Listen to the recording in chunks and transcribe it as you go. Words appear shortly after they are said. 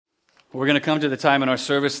We're going to come to the time in our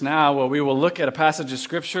service now where we will look at a passage of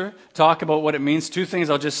Scripture, talk about what it means. Two things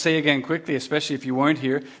I'll just say again quickly, especially if you weren't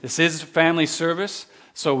here. This is family service,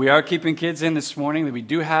 so we are keeping kids in this morning. We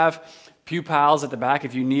do have pew pals at the back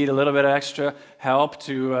if you need a little bit of extra help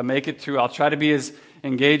to make it through. I'll try to be as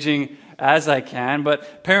engaging as I can.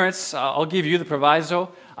 But parents, I'll give you the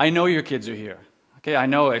proviso. I know your kids are here. Okay, I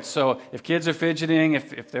know it. So if kids are fidgeting,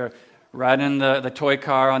 if they're riding the toy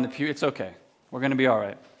car on the pew, it's okay. We're going to be all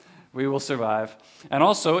right. We will survive. And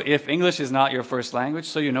also, if English is not your first language,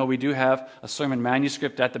 so you know we do have a sermon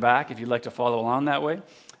manuscript at the back if you'd like to follow along that way.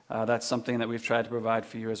 That's something that we've tried to provide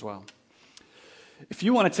for you as well. If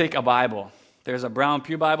you want to take a Bible, there's a brown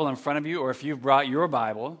pew Bible in front of you, or if you've brought your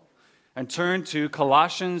Bible, and turn to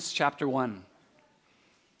Colossians chapter 1.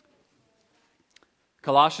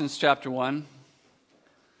 Colossians chapter 1.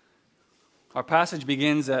 Our passage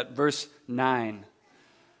begins at verse 9.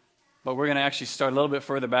 But we're going to actually start a little bit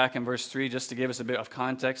further back in verse 3 just to give us a bit of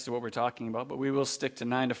context to what we're talking about. But we will stick to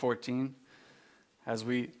 9 to 14 as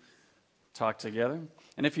we talk together.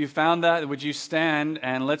 And if you found that, would you stand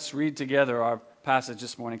and let's read together our passage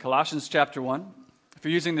this morning. Colossians chapter 1. If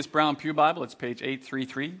you're using this brown pew Bible, it's page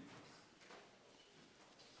 833.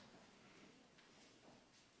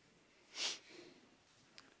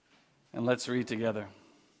 And let's read together.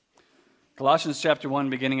 Colossians chapter 1,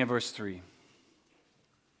 beginning at verse 3.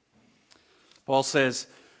 Paul says,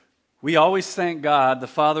 "We always thank God, the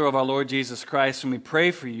Father of our Lord Jesus Christ, when we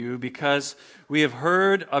pray for you, because we have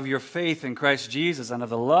heard of your faith in Christ Jesus and of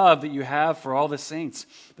the love that you have for all the saints,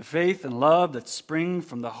 the faith and love that spring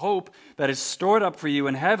from the hope that is stored up for you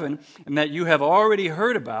in heaven, and that you have already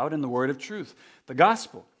heard about in the word of truth, the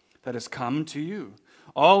gospel that has come to you.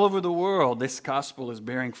 All over the world, this gospel is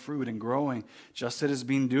bearing fruit and growing, just as it has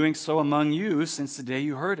been doing so among you since the day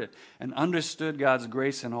you heard it and understood God's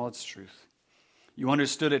grace in all its truth. You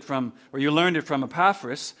learned it from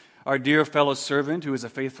Epaphras, our dear fellow servant, who is a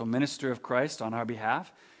faithful minister of Christ on our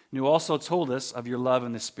behalf, and who also told us of your love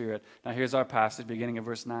in the Spirit." Now here's our passage, beginning at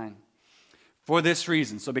verse 9. "For this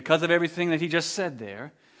reason," so because of everything that he just said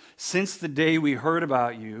there, "since the day we heard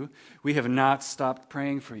about you, we have not stopped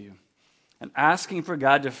praying for you and asking for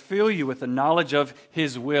God to fill you with the knowledge of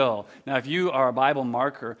His will." Now, if you are a Bible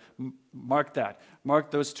marker, mark that.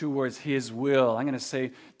 Mark those two words, His will. I'm going to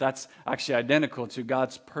say that's actually identical to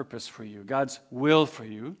God's purpose for you, God's will for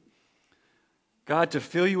you. God to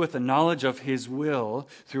fill you with the knowledge of His will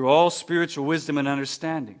through all spiritual wisdom and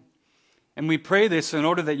understanding. And we pray this in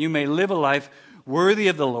order that you may live a life worthy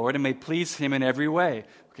of the Lord and may please Him in every way.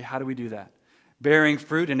 Okay, how do we do that? Bearing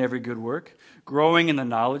fruit in every good work, growing in the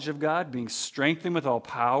knowledge of God, being strengthened with all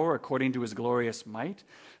power according to His glorious might,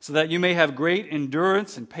 so that you may have great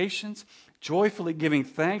endurance and patience, joyfully giving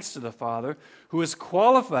thanks to the Father who has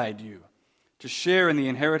qualified you to share in the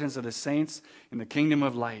inheritance of the saints in the kingdom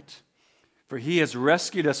of light. For He has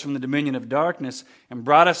rescued us from the dominion of darkness and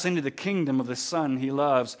brought us into the kingdom of the Son He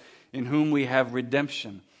loves, in whom we have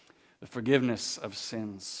redemption, the forgiveness of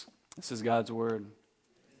sins." This is God's word.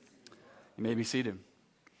 You may be seated.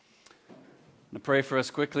 I'm going to pray for us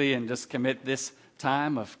quickly and just commit this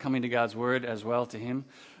time of coming to God's word as well to Him.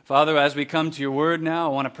 Father, as we come to your word now,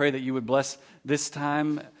 I want to pray that you would bless this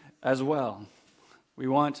time as well. We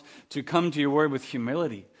want to come to your word with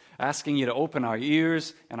humility, asking you to open our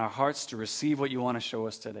ears and our hearts to receive what you want to show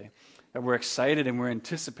us today. That we're excited and we're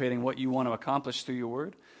anticipating what you want to accomplish through your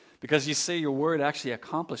word, because you say your word actually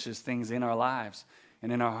accomplishes things in our lives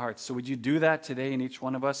and in our hearts. So would you do that today in each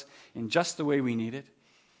one of us in just the way we need it?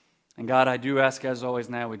 And God, I do ask, as always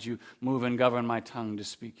now, would you move and govern my tongue to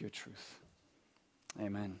speak your truth?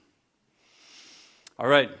 Amen. All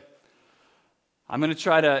right. I'm going to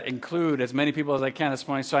try to include as many people as I can this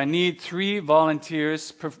morning. So I need 3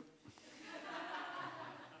 volunteers.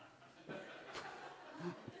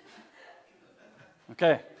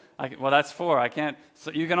 Okay. Well, that's 4. I can't. So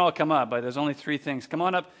you can all come up, but there's only 3 things. Come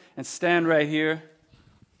on up and stand right here.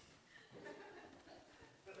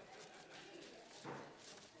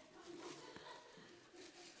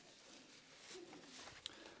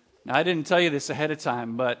 Now, I didn't tell you this ahead of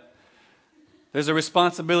time, but there's a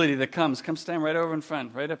responsibility that comes. Come stand right over in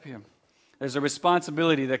front, right up here. There's a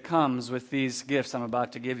responsibility that comes with these gifts I'm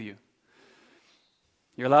about to give you.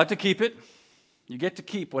 You're allowed to keep it. You get to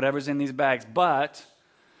keep whatever's in these bags. But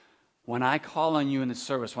when I call on you in the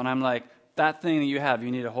service, when I'm like, that thing that you have,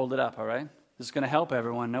 you need to hold it up, all right? This is going to help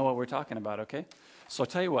everyone know what we're talking about, okay? So I'll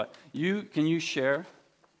tell you what. Can you share?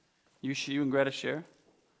 You and Greta share?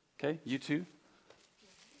 Okay, you too?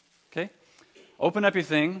 Okay? Open up your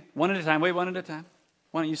thing, one at a time. Wait, one at a time.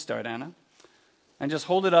 Why don't you start, Anna? And just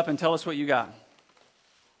hold it up and tell us what you got.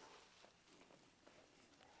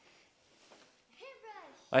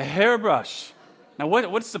 A hairbrush. Now,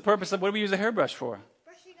 what's the purpose of, what do we use a hairbrush for?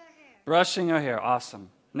 Brushing our hair. Brushing our hair. Awesome.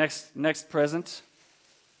 Next present.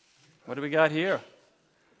 What do we got here?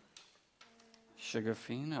 Sugar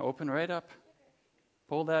fiend. Open right up.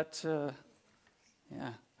 Pull that,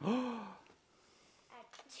 yeah.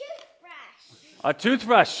 A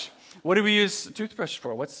toothbrush. What do we use a toothbrush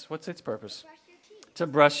for? What's its purpose? Brush your teeth. To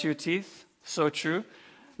brush your teeth. So true.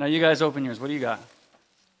 Now you guys open yours. What do you got?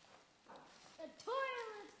 A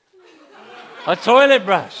toilet. A toilet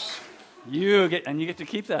brush. You get to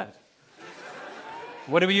keep that.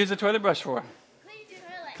 What do we use a toilet brush for? Clean the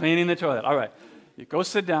toilet. Cleaning the toilet. All right. You go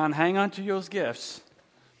sit down, hang on to those gifts.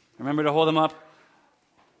 Remember to hold them up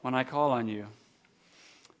when I call on you.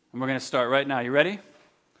 And we're going to start right now. You ready?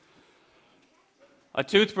 A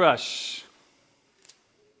toothbrush.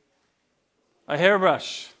 A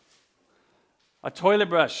hairbrush. A toilet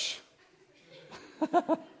brush.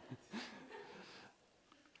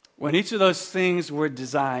 When each of those things were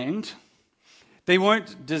designed, they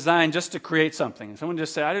weren't designed just to create something. Someone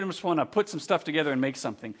just said, I just want to put some stuff together and make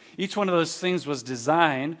something. Each one of those things was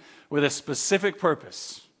designed with a specific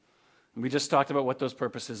purpose. And we just talked about what those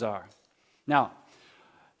purposes are. Now,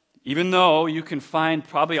 even though you can find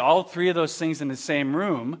probably all three of those things in the same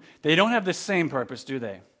room, they don't have the same purpose, do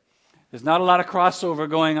they? There's not a lot of crossover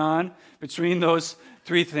going on between those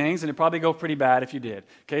three things, and it'd probably go pretty bad if you did.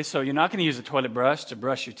 Okay, so you're not going to use a toilet brush to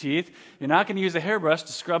brush your teeth. You're not going to use a hairbrush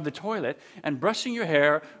to scrub the toilet. And brushing your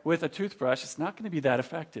hair with a toothbrush, it's not going to be that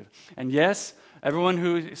effective. And yes, everyone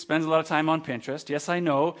who spends a lot of time on Pinterest, yes, I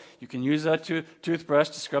know you can use a toothbrush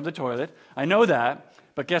to scrub the toilet. I know that.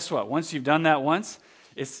 But guess what? Once you've done that once,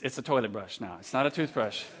 it's a toilet brush now. It's not a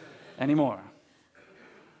toothbrush anymore.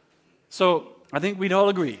 So I think we'd all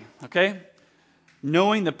agree, okay?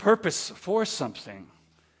 Knowing the purpose for something,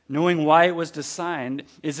 knowing why it was designed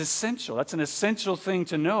is essential. That's an essential thing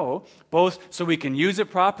to know, both so we can use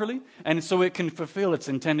it properly and so it can fulfill its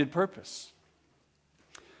intended purpose.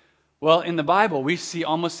 Well, in the Bible, we see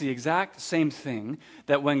almost the exact same thing,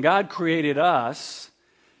 that when God created us,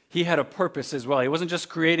 He had a purpose as well. He wasn't just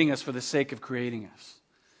creating us for the sake of creating us.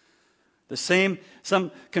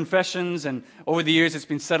 Some confessions, and over the years it's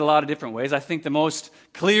been said a lot of different ways. I think the most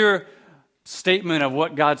clear statement of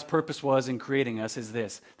what God's purpose was in creating us is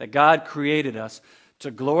this, that God created us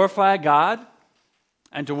to glorify God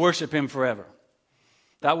and to worship Him forever.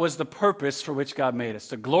 That was the purpose for which God made us,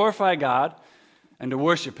 to glorify God and to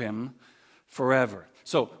worship Him forever.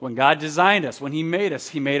 So when God designed us, when He made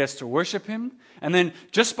us to worship Him. And then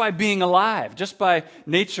just by being alive, just by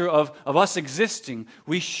nature of us existing,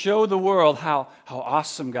 we show the world how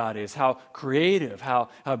awesome God is, how creative, how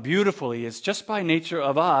beautiful He is, just by nature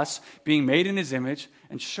of us being made in His image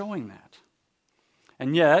and showing that.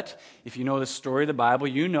 And yet, if you know the story of the Bible,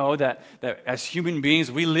 you know that as human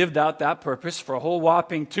beings, we lived out that purpose for a whole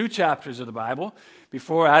whopping 2 chapters of the Bible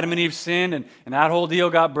before Adam and Eve sinned and that whole deal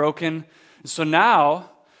got broken. So now,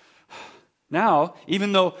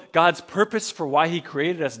 even though God's purpose for why He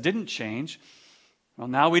created us didn't change, well,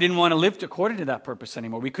 now we didn't want to live according to that purpose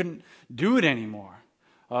anymore. We couldn't do it anymore.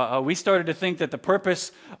 We started to think that the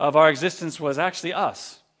purpose of our existence was actually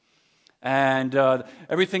us. And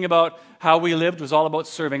everything about how we lived was all about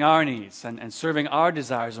serving our needs and serving our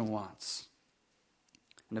desires and wants.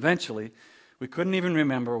 And eventually, we couldn't even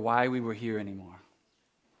remember why we were here anymore.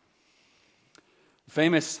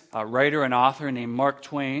 Famous writer and author named Mark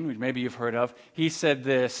Twain, which maybe you've heard of, he said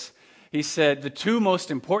this. He said, the 2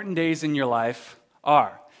 most important days in your life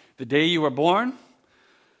are the day you were born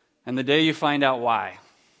and the day you find out why.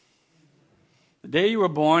 The day you were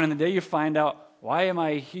born and the day you find out, why am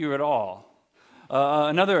I here at all?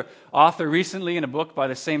 Another author recently in a book by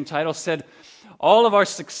the same title said, all of our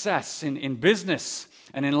success in business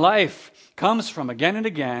and in life comes from, again and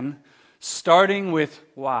again, starting with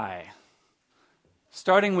why.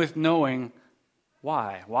 Starting with knowing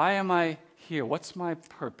why. Why am I here? What's my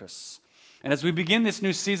purpose? And as we begin this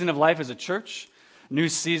new season of life as a church, new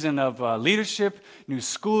season of leadership, new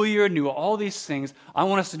school year, new all these things, I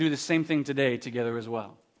want us to do the same thing today together as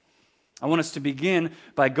well. I want us to begin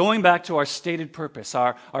by going back to our stated purpose,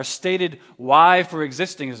 our stated why for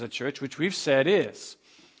existing as a church, which we've said is,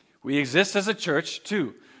 we exist as a church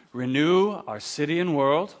to renew our city and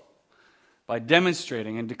world by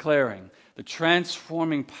demonstrating and declaring the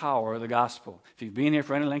transforming power of the gospel. If you've been here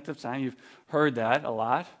for any length of time, you've heard that a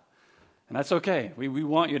lot, and that's okay. We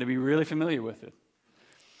want you to be really familiar with it.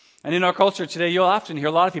 And in our culture today, you'll often hear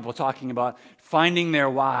a lot of people talking about finding their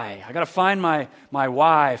why. I got to find my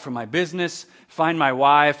why for my business, find my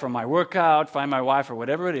why for my workout, find my why for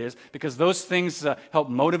whatever it is, because those things help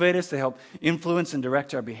motivate us, they help influence and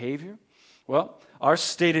direct our behavior. Well, our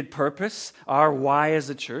stated purpose, our why as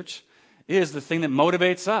a church, is the thing that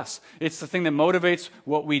motivates us. It's the thing that motivates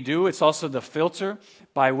what we do. It's also the filter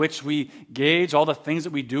by which we gauge all the things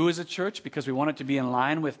that we do as a church because we want it to be in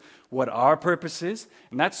line with what our purpose is.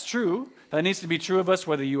 And that's true. That needs to be true of us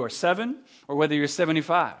whether you are 7 or whether you're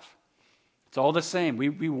 75. It's all the same.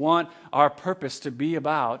 We want our purpose to be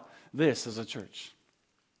about this as a church.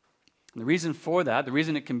 And the reason for that, the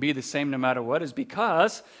reason it can be the same no matter what, is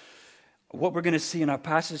because what we're going to see in our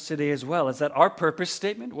passage today as well is that our purpose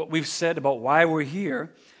statement, what we've said about why we're here,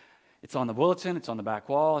 it's on the bulletin, it's on the back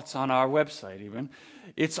wall, it's on our website even.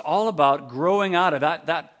 It's all about growing out of that.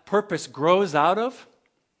 That purpose grows out of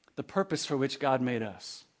the purpose for which God made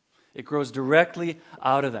us. It grows directly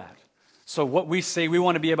out of that. So what we say we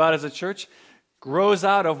want to be about as a church grows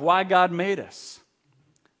out of why God made us.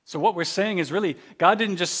 So what we're saying is really, God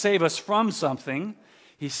didn't just save us from something,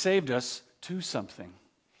 He saved us to something.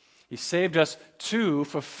 He saved us to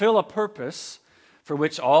fulfill a purpose for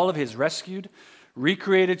which all of His rescued,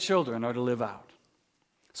 recreated children are to live out.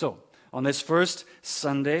 So, on this first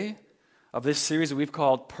Sunday of this series that we've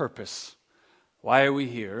called Purpose, why are we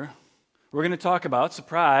here? We're going to talk about,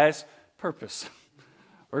 surprise, purpose.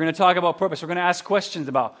 We're going to talk about purpose. We're going to ask questions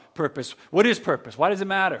about purpose. What is purpose? Why does it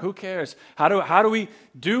matter? Who cares? How do we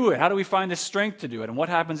do it? How do we find the strength to do it? And what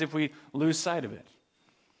happens if we lose sight of it?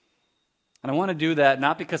 And I want to do that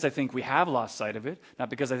not because I think we have lost sight of it, not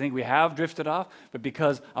because I think we have drifted off, but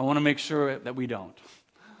because I want to make sure that we don't.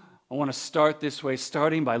 I want to start this way,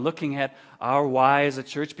 starting by looking at our why as a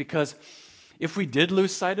church, because if we did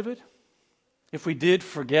lose sight of it, if we did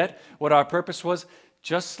forget what our purpose was,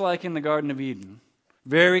 just like in the Garden of Eden,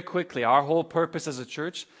 very quickly our whole purpose as a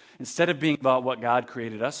church, instead of being about what God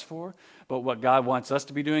created us for, but what God wants us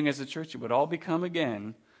to be doing as a church, it would all become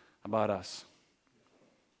again about us.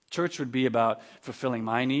 Church would be about fulfilling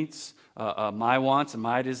my needs, my wants, and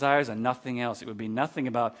my desires, and nothing else. It would be nothing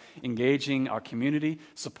about engaging our community,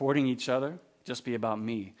 supporting each other, just be about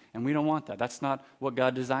me. And we don't want that. That's not what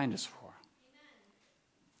God designed us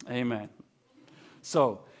for. Amen.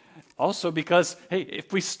 So, also because, hey,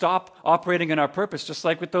 if we stop operating in our purpose, just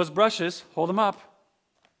like with those brushes, hold them up.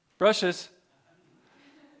 Brushes.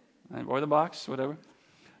 Or the box, whatever.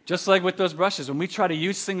 Just like with those brushes, when we try to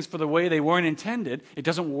use things for the way they weren't intended, it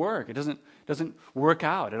doesn't work. It doesn't work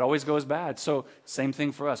out. It always goes bad. So same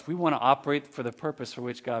thing for us. We want to operate for the purpose for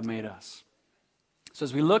which God made us. So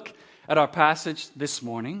as we look at our passage this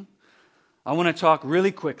morning, I want to talk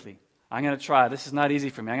really quickly. I'm going to try. This is not easy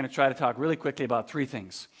for me. I'm going to try to talk really quickly about 3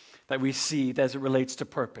 things that we see as it relates to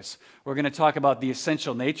purpose. We're going to talk about the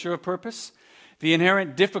essential nature of purpose, the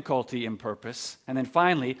inherent difficulty in purpose, and then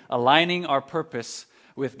finally, aligning our purpose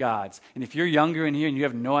with God's. And if you're younger in here and you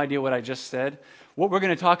have no idea what I just said, what we're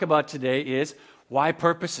going to talk about today is why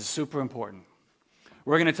purpose is super important.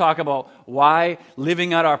 We're going to talk about why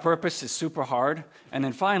living out our purpose is super hard. And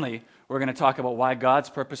then finally, we're going to talk about why God's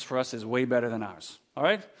purpose for us is way better than ours. All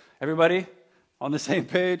right? Everybody on the same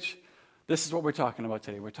page? This is what we're talking about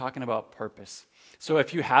today. We're talking about purpose. So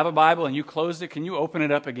if you have a Bible and you closed it, can you open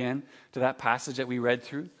it up again to that passage that we read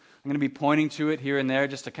through? I'm going to be pointing to it here and there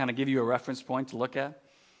just to kind of give you a reference point to look at.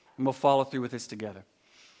 And we'll follow through with this together.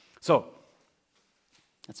 So,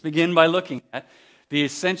 let's begin by looking at the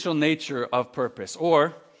essential nature of purpose,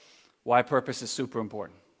 or why purpose is super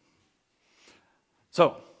important.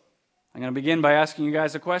 So, I'm going to begin by asking you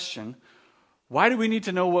guys a question. Why do we need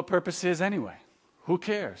to know what purpose is anyway? Who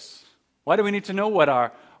cares? Why do we need to know what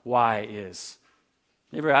our why is?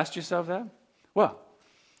 You ever asked yourself that? Well,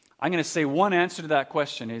 I'm going to say one answer to that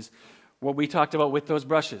question is what we talked about with those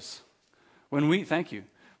brushes. When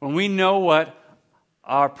we know what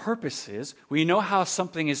our purpose is, we know how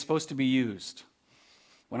something is supposed to be used.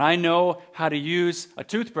 When I know how to use a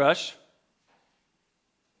toothbrush,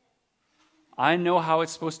 I know how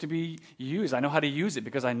it's supposed to be used. I know how to use it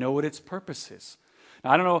because I know what its purpose is.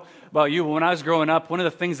 Now, I don't know about you, but when I was growing up, one of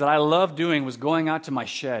the things that I loved doing was going out to my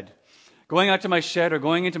shed. Going out to my shed or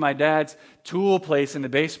going into my dad's tool place in the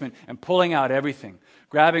basement and pulling out everything.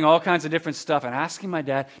 Grabbing all kinds of different stuff and asking my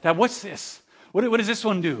dad, Dad, what's this? What does this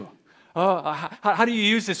one do? How do you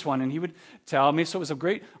use this one? And he would tell me. So it was a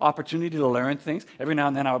great opportunity to learn things. Every now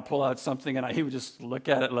and then I would pull out something and he would just look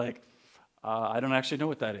at it like, I don't actually know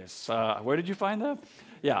what that is. Where did you find that?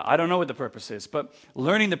 Yeah, I don't know what the purpose is. But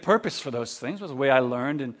learning the purpose for those things was the way I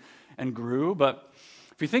learned and grew. But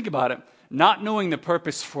if you think about it, not knowing the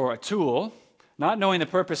purpose for a tool, not knowing the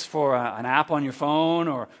purpose for an app on your phone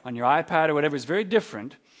or on your iPad or whatever is very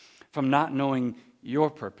different from not knowing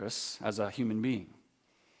your purpose as a human being.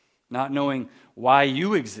 Not knowing why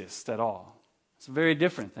you exist at all. It's a very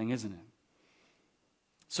different thing, isn't it?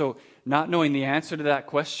 So not knowing the answer to that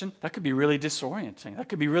question, that could be really disorienting. That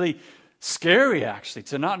could be really scary, actually,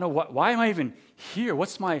 to not know why am I even here?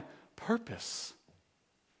 What's my purpose?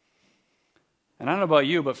 And I don't know about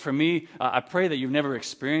you, but for me, I pray that you've never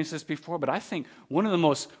experienced this before, but I think one of the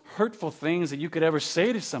most hurtful things that you could ever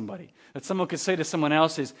say to somebody, that someone could say to someone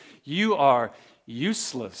else is, you are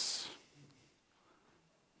useless.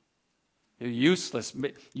 You're useless.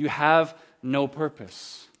 You have no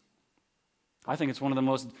purpose. I think it's one of the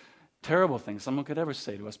most terrible things someone could ever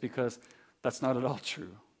say to us, because that's not at all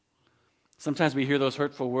true. Sometimes we hear those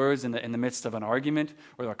hurtful words in the midst of an argument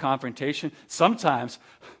or a confrontation. Sometimes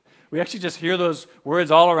we actually just hear those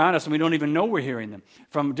words all around us and we don't even know we're hearing them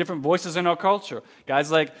from different voices in our culture.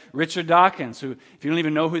 Guys like Richard Dawkins, who, if you don't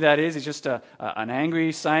even know who that is, he's just an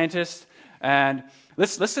angry scientist. And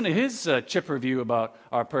let's listen to his chipper view about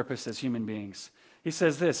our purpose as human beings. He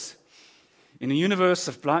says this, in a universe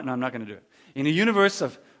of blind, no, I'm not going to do it. In a universe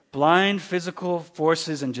of blind physical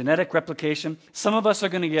forces and genetic replication, some of us are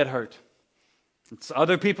going to get hurt.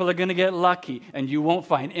 Other people are going to get lucky, and you won't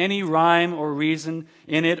find any rhyme or reason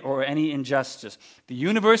in it or any injustice. The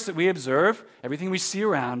universe that we observe, everything we see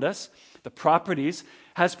around us, the properties,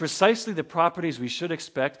 has precisely the properties we should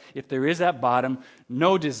expect if there is at bottom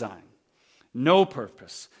no design, no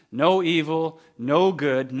purpose, no evil, no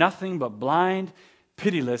good, nothing but blind,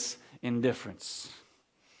 pitiless indifference.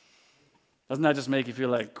 Doesn't that just make you feel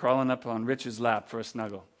like crawling up on Richard's lap for a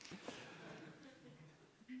snuggle?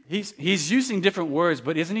 He's using different words,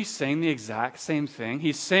 but isn't he saying the exact same thing?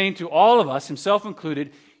 He's saying to all of us, himself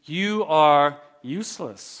included, you are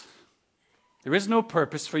useless. There is no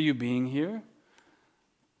purpose for you being here.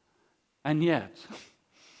 And yet,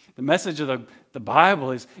 the message of the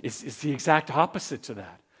Bible is the exact opposite to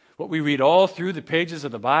that. What we read all through the pages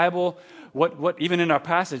of the Bible, what even in our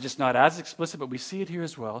passage, it's not as explicit, but we see it here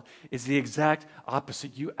as well, is the exact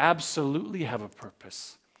opposite. You absolutely have a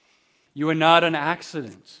purpose. You are not an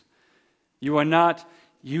accident. You are not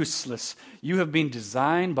useless. You have been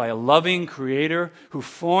designed by a loving Creator who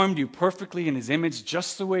formed you perfectly in His image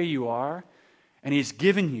just the way you are. And He's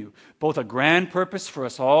given you both a grand purpose for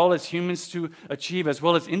us all as humans to achieve, as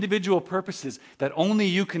well as individual purposes that only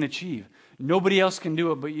you can achieve. Nobody else can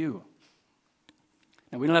do it but you.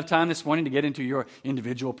 And we don't have time this morning to get into your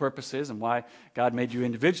individual purposes and why God made you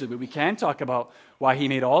individually, but we can talk about why He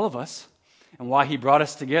made all of us and why He brought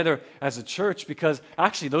us together as a church, because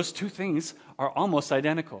actually those two things are almost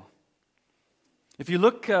identical. If you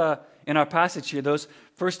look in our passage here, those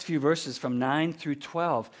first few verses from 9 through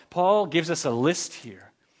 12, Paul gives us a list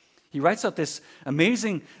here. He writes out this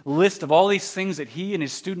amazing list of all these things that he and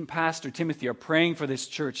his student pastor, Timothy, are praying for this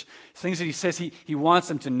church. Things that he says he wants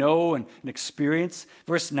them to know and experience.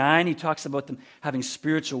 Verse 9, he talks about them having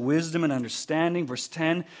spiritual wisdom and understanding. Verse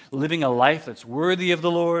 10, living a life that's worthy of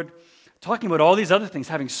the Lord. Talking about all these other things,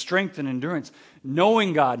 having strength and endurance,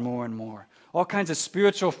 knowing God more and more. All kinds of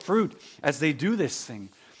spiritual fruit as they do this thing.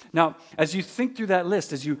 Now, as you think through that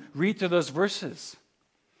list, as you read through those verses,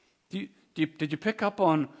 did you pick up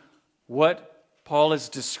on what Paul is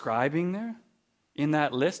describing there in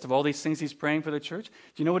that list of all these things he's praying for the church?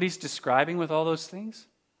 Do you know what he's describing with all those things?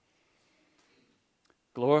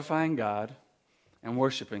 Glorifying God and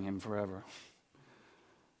worshiping Him forever.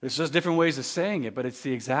 There's just different ways of saying it, but it's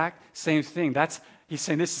the exact same thing. He's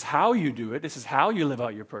saying this is how you do it. This is how you live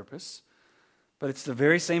out your purpose. But it's the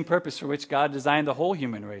very same purpose for which God designed the whole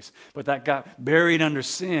human race, but that got buried under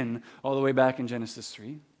sin all the way back in Genesis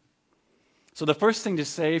 3. So the first thing to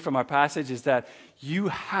say from our passage is that you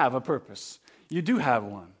have a purpose. You do have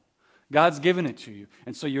one. God's given it to you.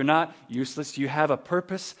 And so you're not useless. You have a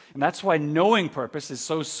purpose. And that's why knowing purpose is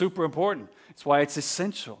so super important. It's why it's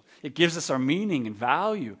essential. It gives us our meaning and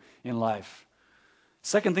value in life.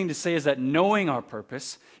 Second thing to say is that knowing our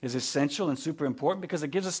purpose is essential and super important because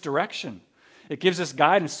it gives us direction. It gives us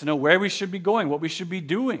guidance to know where we should be going, what we should be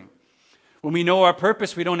doing. When we know our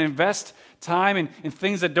purpose, we don't invest time in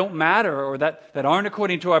things that don't matter or that aren't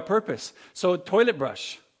according to our purpose. So toilet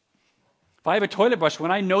brush. If I have a toilet brush, when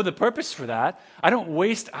I know the purpose for that, I don't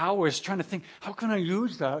waste hours trying to think, how can I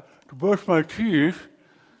use that to brush my teeth?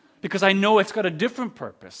 Because I know it's got a different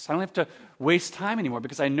purpose. I don't have to waste time anymore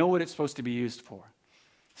because I know what it's supposed to be used for.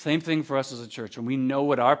 Same thing for us as a church. When we know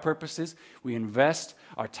what our purpose is, we invest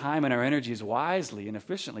our time and our energies wisely and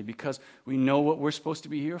efficiently because we know what we're supposed to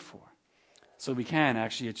be here for. So we can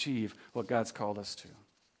actually achieve what God's called us to.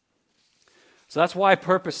 So that's why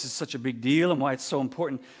purpose is such a big deal and why it's so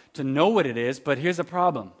important to know what it is. But here's the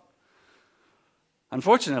problem.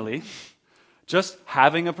 Unfortunately, just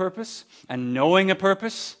having a purpose and knowing a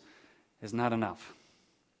purpose is not enough.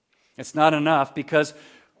 It's not enough because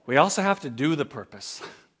we also have to do the purpose.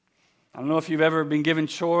 I don't know if you've ever been given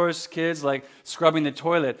chores, kids, like scrubbing the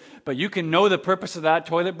toilet, but you can know the purpose of that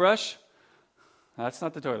toilet brush. That's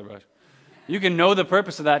not the toilet brush. You can know the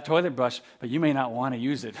purpose of that toilet brush, but you may not want to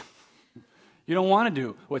use it. You don't want to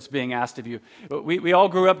do what's being asked of you. We all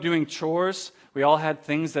grew up doing chores. We all had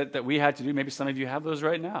things that we had to do. Maybe some of you have those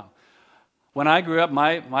right now. When I grew up,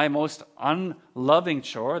 my most unloving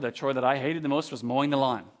chore, the chore that I hated the most, was mowing the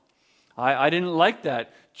lawn. I didn't like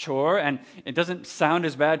that chore, and it doesn't sound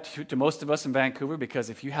as bad to most of us in Vancouver, because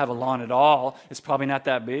if you have a lawn at all, it's probably not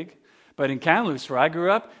that big. But in Kamloops, where I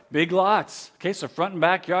grew up, big lots. Okay, so front and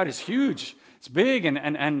backyard is huge. It's big,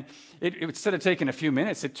 and it instead of taking a few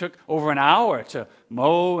minutes, it took over an hour to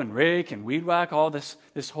mow and rake and weed whack all this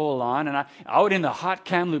whole lawn. And out in the hot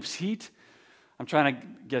Kamloops heat, I'm trying to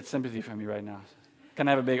get sympathy from you right now. Can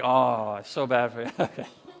I have a big, oh, it's so bad for you. Okay.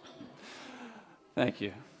 Thank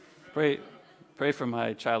you. Pray for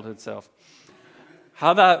my childhood self.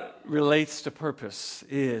 How that relates to purpose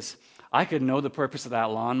is, I could know the purpose of that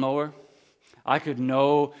lawnmower. I could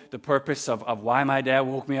know the purpose of why my dad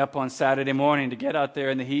woke me up on Saturday morning to get out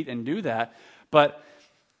there in the heat and do that. But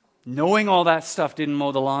knowing all that stuff didn't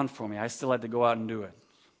mow the lawn for me. I still had to go out and do it.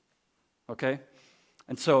 Okay?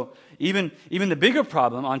 And so even the bigger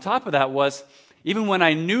problem on top of that was, even when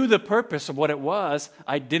I knew the purpose of what it was,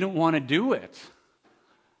 I didn't want to do it.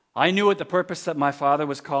 I knew what the purpose that my father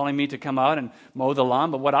was calling me to come out and mow the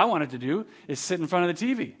lawn, but what I wanted to do is sit in front of the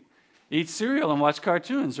TV. Eat cereal and watch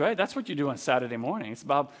cartoons, right? That's what you do on Saturday morning. It's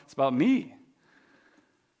about me.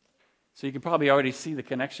 So you can probably already see the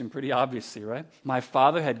connection pretty obviously, right? My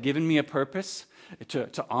father had given me a purpose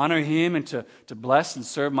to honor him and to bless and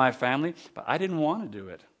serve my family, but I didn't want to do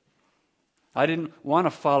it. I didn't want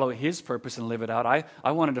to follow his purpose and live it out.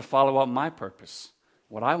 I wanted to follow out my purpose,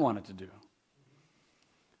 what I wanted to do.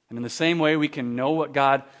 And in the same way, we can know what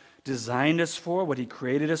God designed us for, what he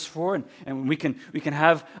created us for, and we can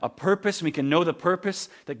have a purpose, and we can know the purpose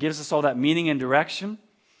that gives us all that meaning and direction.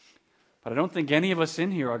 But I don't think any of us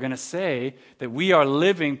in here are going to say that we are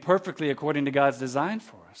living perfectly according to God's design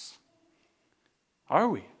for us. Are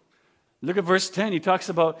we? Look at verse 10. He talks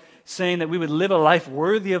about saying that we would live a life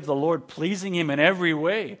worthy of the Lord, pleasing him in every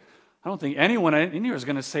way. I don't think anyone in here is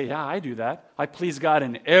going to say, yeah, I do that. I please God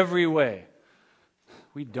in every way.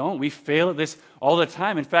 We don't. We fail at this all the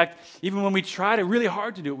time. In fact, even when we try really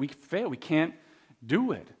hard to do it, we fail. We can't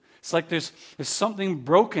do it. It's like there's something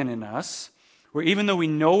broken in us where even though we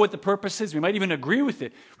know what the purpose is, we might even agree with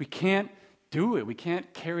it, we can't do it. We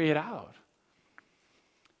can't carry it out.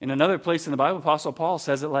 In another place in the Bible, Apostle Paul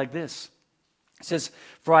says it like this. He says,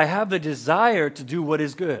 "For I have the desire to do what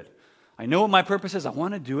is good. I know what my purpose is. I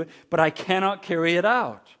want to do it, but I cannot carry it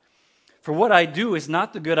out. For what I do is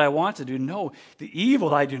not the good I want to do. No, the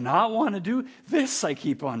evil I do not want to do, this I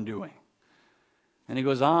keep on doing." And he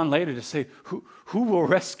goes on later to say, who will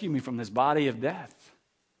rescue me from this body of death?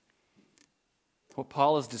 What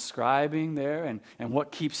Paul is describing there and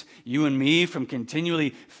what keeps you and me from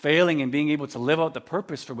continually failing and being able to live out the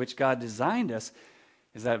purpose for which God designed us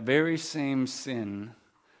is that very same sin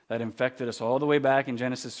that infected us all the way back in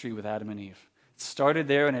Genesis 3 with Adam and Eve. Started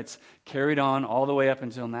there and it's carried on all the way up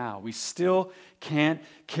until now. We still can't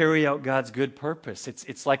carry out God's good purpose.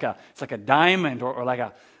 It's like a diamond or like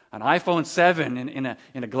an iPhone 7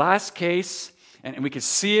 in a glass case, and we can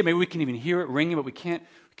see it. Maybe we can even hear it ringing, but we can't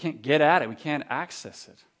get at it. We can't access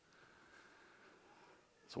it.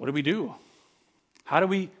 So what do we do? How do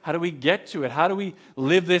we get to it? How do we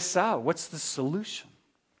live this out? What's the solution?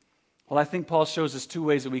 Well, I think Paul shows us two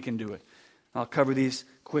ways that we can do it. I'll cover these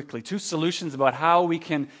quickly. Two solutions about how we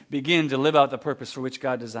can begin to live out the purpose for which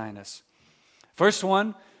God designed us. First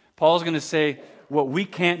one, Paul's going to say what we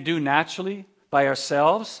can't do naturally by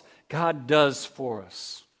ourselves, God does for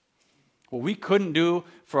us. What we couldn't do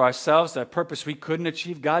for ourselves, that purpose we couldn't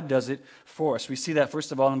achieve, God does it for us. We see that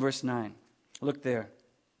first of all in verse 9. Look there.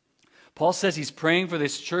 Paul says he's praying for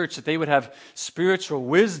this church that they would have spiritual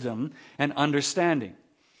wisdom and understanding.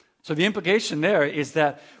 So the implication there is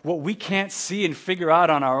that what we can't see and figure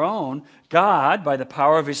out on our own, God, by the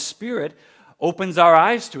power of his Spirit, opens our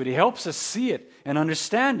eyes to it. He helps us see it and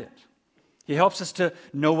understand it. He helps us to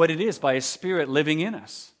know what it is by his Spirit living in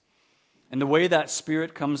us. And the way that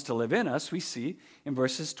Spirit comes to live in us, we see in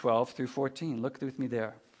verses 12 through 14. Look with me there.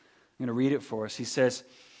 I'm going to read it for us. He says,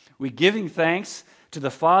 "We giving thanks to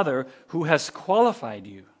the Father who has qualified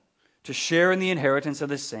you to share in the inheritance of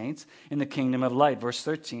the saints in the kingdom of light." Verse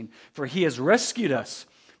 13, "For he has rescued us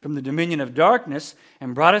from the dominion of darkness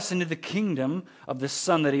and brought us into the kingdom of the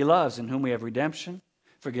Son that he loves, in whom we have redemption,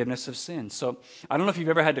 forgiveness of sins." So I don't know if you've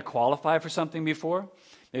ever had to qualify for something before.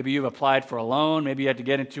 Maybe you've applied for a loan. Maybe you had to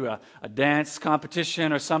get into a dance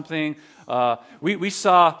competition or something. We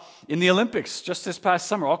saw in the Olympics just this past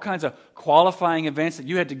summer all kinds of qualifying events that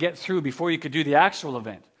you had to get through before you could do the actual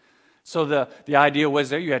event. So the idea was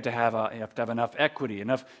there you have to have enough equity,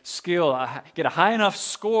 enough skill, get a high enough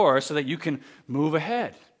score so that you can move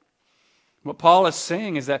ahead. What Paul is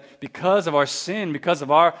saying is that because of our sin, because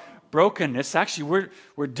of our brokenness, actually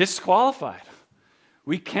we're disqualified.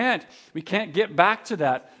 We can't get back to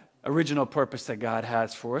that original purpose that God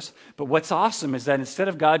has for us. But what's awesome is that instead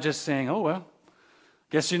of God just saying, oh, well,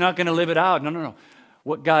 guess you're not going to live it out. No.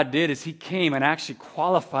 What God did is he came and actually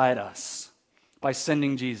qualified us by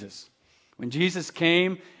sending Jesus. When Jesus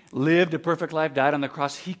came, lived a perfect life, died on the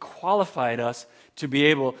cross, he qualified us to be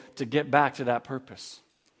able to get back to that purpose.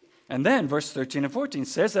 And then verse 13 and 14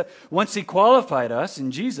 says that once he qualified us in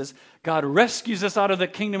Jesus, God rescues us out of the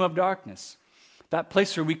kingdom of darkness. That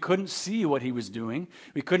place where we couldn't see what he was doing,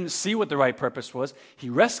 we couldn't see what the right purpose was. He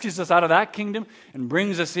rescues us out of that kingdom and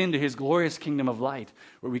brings us into his glorious kingdom of light,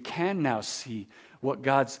 where we can now see what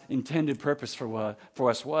God's intended purpose for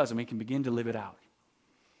us was, and we can begin to live it out.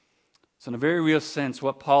 So in a very real sense,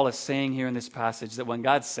 what Paul is saying here in this passage, that when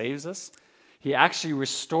God saves us, he actually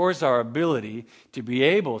restores our ability to be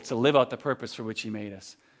able to live out the purpose for which he made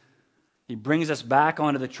us. He brings us back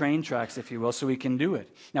onto the train tracks, if you will, so we can do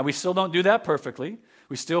it. Now, we still don't do that perfectly.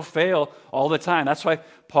 We still fail all the time. That's why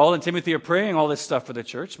Paul and Timothy are praying all this stuff for the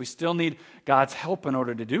church. We still need God's help in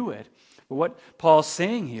order to do it. But what Paul's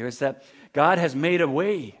saying here is that God has made a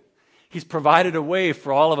way. He's provided a way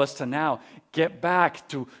for all of us to now get back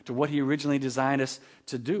to what he originally designed us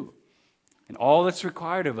to do. And all that's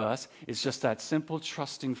required of us is just that simple,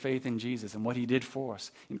 trusting faith in Jesus and what he did for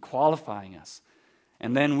us in qualifying us.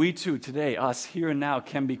 And then we too, today, us here and now,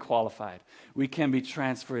 can be qualified. We can be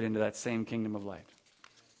transferred into that same kingdom of light.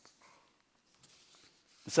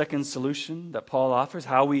 The second solution that Paul offers,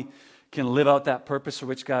 how we can live out that purpose for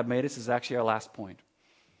which God made us, is actually our last point.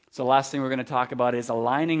 So the last thing we're going to talk about is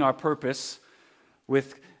aligning our purpose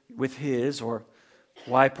with his, or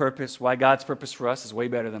why God's purpose for us is way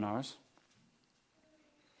better than ours.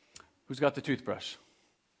 Who's got the toothbrush?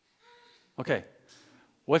 Okay.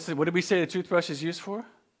 What did we say the toothbrush is used for?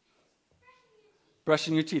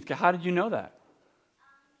 Brushing your teeth. Okay, how did you know that?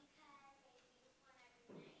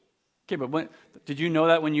 Okay, but did you know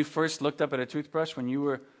that when you first looked up at a toothbrush when you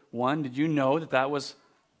were 1? Did you know that was...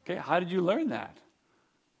 Okay, how did you learn that?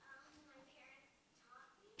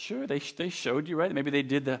 Sure, they showed you, right? Maybe they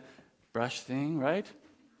did the brush thing, right?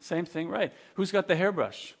 Same thing, right? Who's got the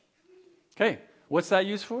hairbrush? Okay, what's that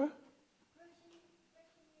used for?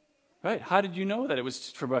 Right, how did you know that it was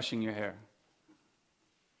for brushing your hair?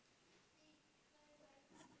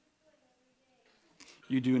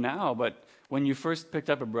 You do now, but when you first picked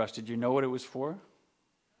up a brush, did you know what it was for?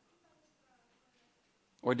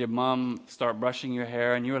 Or did mom start brushing your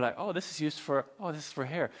hair and you were like, this is for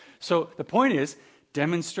hair. So the point is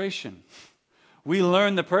demonstration. We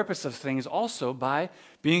learn the purpose of things also by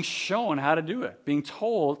being shown how to do it, being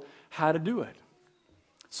told how to do it.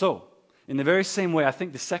 So, in the very same way, I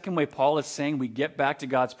think the second way Paul is saying we get back to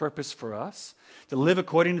God's purpose for us, to live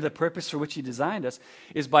according to the purpose for which he designed us,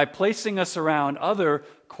 is by placing us around other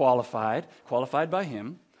qualified by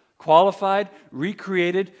him, qualified,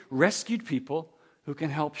 recreated, rescued people who can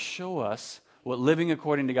help show us what living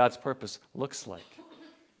according to God's purpose looks like.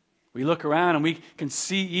 We look around and we can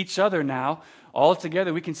see each other now all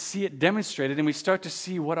together. We can see it demonstrated, and we start to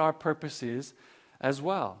see what our purpose is as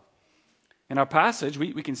well. In our passage,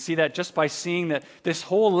 we can see that just by seeing that this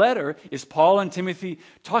whole letter is Paul and Timothy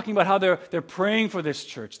talking about how they're praying for this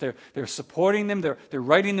church. They're supporting them. They're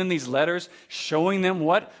writing them these letters, showing them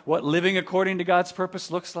what living according to God's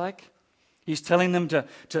purpose looks like. He's telling them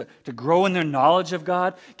to grow in their knowledge of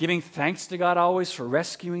God, giving thanks to God always for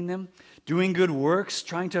rescuing them, doing good works,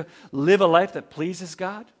 trying to live a life that pleases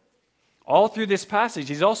God. All through this passage,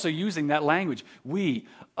 he's also using that language, we,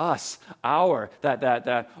 us, our,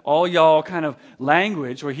 that all y'all kind of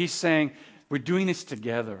language where he's saying, we're doing this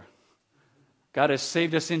together. God has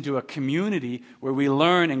saved us into a community where we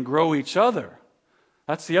learn and grow each other.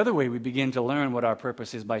 That's the other way we begin to learn what our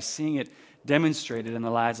purpose is, by seeing it demonstrated in the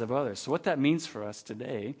lives of others. So what that means for us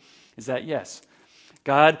today is that, yes,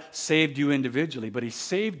 God saved you individually, but he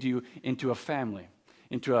saved you into a family,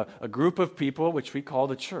 into a group of people, which we call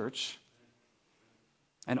the church.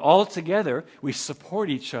 And all together, we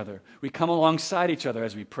support each other. We come alongside each other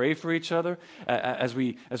as we pray for each other, as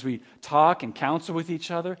we talk and counsel with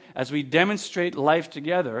each other, as we demonstrate life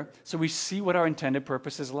together, so we see what our intended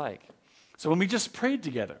purpose is like. So when we just prayed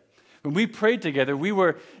together, When we prayed together, we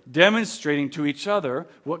were demonstrating to each other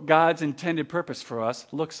what God's intended purpose for us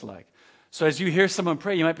looks like. So as you hear someone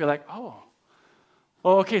pray, you might be like, oh,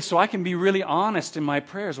 okay, so I can be really honest in my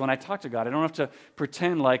prayers when I talk to God. I don't have to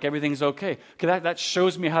pretend like everything's okay. That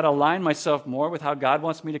shows me how to align myself more with how God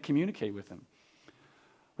wants me to communicate with Him.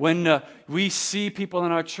 When we see people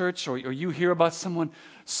in our church or you hear about someone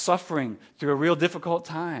suffering through a real difficult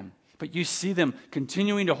time, but you see them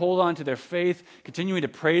continuing to hold on to their faith, continuing to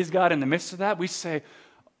praise God in the midst of that, we say,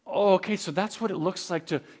 oh, okay, so that's what it looks like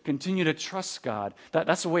to continue to trust God.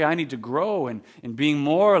 That's the way I need to grow in being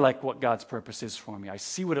more like what God's purpose is for me. I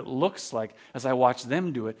see what it looks like as I watch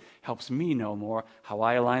them do it. Helps me know more how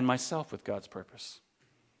I align myself with God's purpose.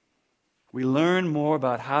 We learn more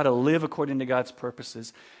about how to live according to God's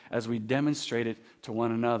purposes as we demonstrate it to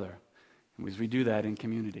one another, and as we do that in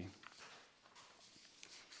community.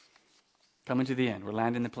 Coming to the end. We're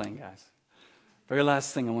landing the plane, guys. Very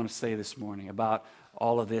last thing I want to say this morning about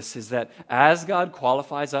all of this is that as God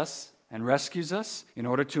qualifies us and rescues us in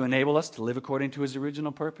order to enable us to live according to His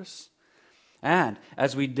original purpose, and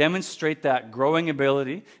as we demonstrate that growing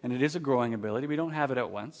ability, and it is a growing ability, we don't have it at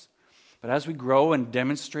once, but as we grow in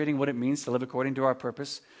demonstrating what it means to live according to our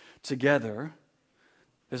purpose together,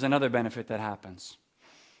 there's another benefit that happens.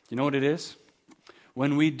 You know what it is?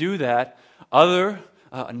 When we do that, other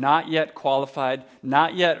not yet qualified,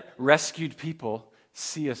 not yet rescued people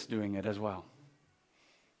see us doing it as well.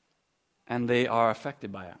 And they are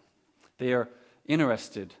affected by it. They are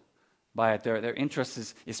interested by it. Their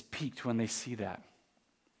interest is piqued when they see that.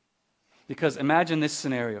 Because imagine this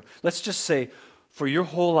scenario. Let's just say for your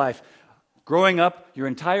whole life, growing up, your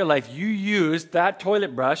entire life, you used that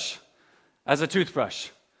toilet brush as a toothbrush.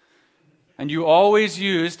 And you always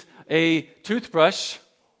used a toothbrush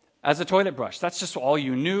as a toilet brush. That's just all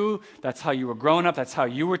you knew. That's how you were growing up. That's how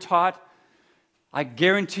you were taught. I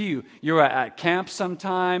guarantee you, you're at camp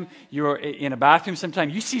sometime, you're in a bathroom sometime,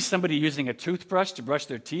 you see somebody using a toothbrush to brush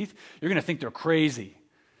their teeth, you're going to think they're crazy.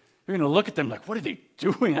 You're going to look at them like, what are they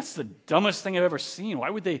doing? That's the dumbest thing I've ever seen. Why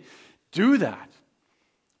would they do that?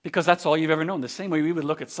 Because that's all you've ever known. The same way we would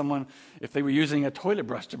look at someone if they were using a toilet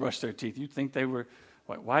brush to brush their teeth. You'd think they were,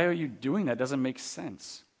 why are you doing that? It doesn't make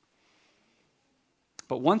sense.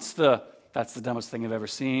 But once that's the dumbest thing I've ever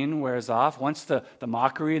seen wears off, once the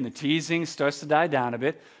mockery and the teasing starts to die down a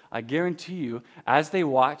bit, I guarantee you, as they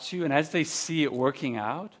watch you and as they see it working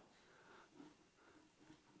out,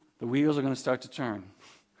 the wheels are going to start to turn.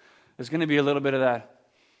 There's going to be a little bit of that.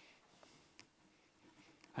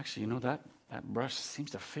 Actually, that brush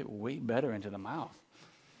seems to fit way better into the mouth.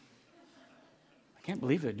 I can't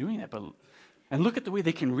believe they're doing that, and look at the way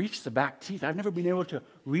they can reach the back teeth. I've never been able to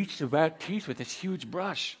reach the back teeth with this huge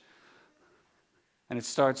brush. And it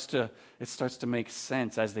starts to make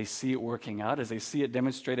sense as they see it working out, as they see it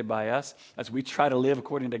demonstrated by us, as we try to live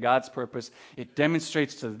according to God's purpose. It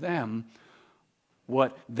demonstrates to them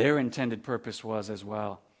what their intended purpose was as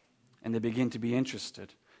well. And they begin to be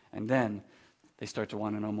interested. And then they start to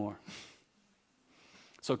want to know more.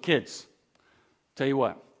 So kids, tell you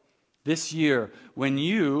what, this year, when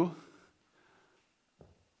you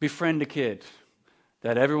befriend a kid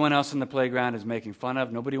that everyone else in the playground is making fun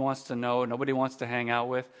of, nobody wants to know, nobody wants to hang out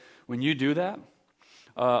with, when you do that,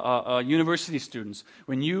 university students,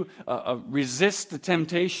 when you resist the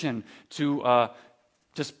temptation to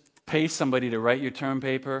just pay somebody to write your term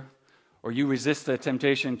paper, or you resist the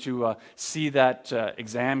temptation to see that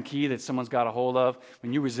exam key that someone's got a hold of,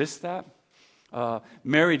 when you resist that,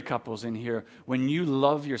 married couples in here, when you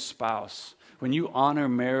love your spouse, when you honor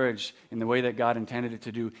marriage in the way that God intended it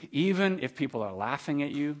to do, even if people are laughing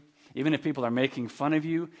at you, even if people are making fun of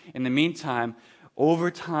you, in the meantime,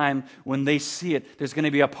 over time, when they see it, there's going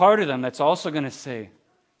to be a part of them that's also going to say,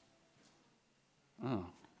 oh,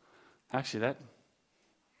 actually, that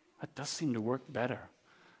does seem to work better.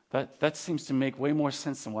 That seems to make way more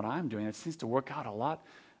sense than what I'm doing. It seems to work out a lot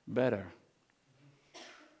better.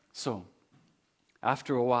 So,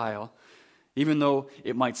 after a while, even though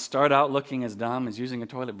it might start out looking as dumb as using a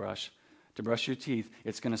toilet brush to brush your teeth,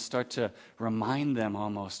 it's going to start to remind them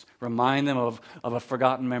of a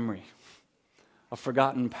forgotten memory, a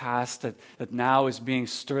forgotten past that now is being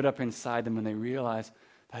stirred up inside them, and they realize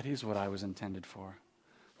that is what I was intended for.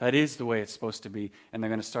 That is the way it's supposed to be, and they're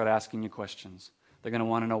going to start asking you questions. They're going to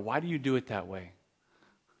want to know, why do you do it that way?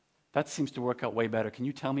 That seems to work out way better. Can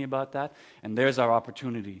you tell me about that? And there's our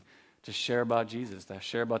opportunity to share about Jesus, to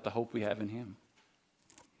share about the hope we have in Him.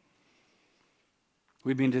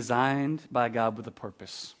 We've been designed by God with a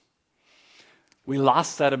purpose. We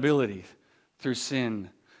lost that ability through sin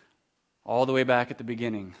all the way back at the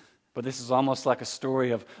beginning. But this is almost like a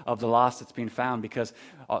story of the lost that's being found, because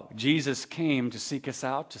Jesus came to seek us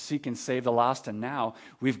out, to seek and save the lost, and now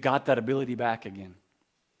we've got that ability back again.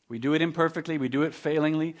 We do it imperfectly, we do it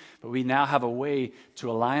failingly, but we now have a way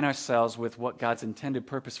to align ourselves with what God's intended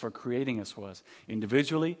purpose for creating us was,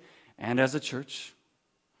 individually and as a church.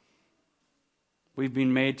 We've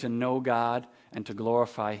been made to know God and to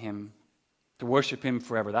glorify Him, to worship Him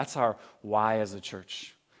forever. That's our why as a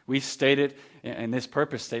church. We state it in this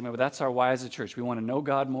purpose statement, but that's our why as a church. We want to know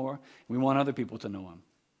God more. We want other people to know Him.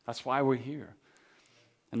 That's why we're here.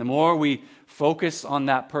 And the more we focus on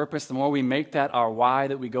that purpose, the more we make that our why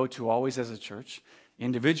that we go to always as a church,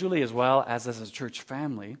 individually as well as a church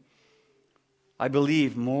family, I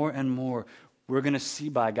believe more and more we're going to see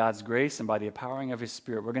by God's grace and by the empowering of His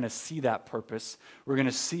Spirit, we're going to see that purpose. We're going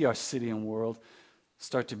to see our city and world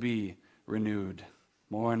start to be renewed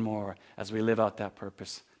more and more as we live out that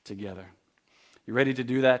purpose together. You ready to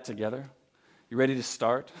do that together? You ready to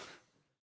start?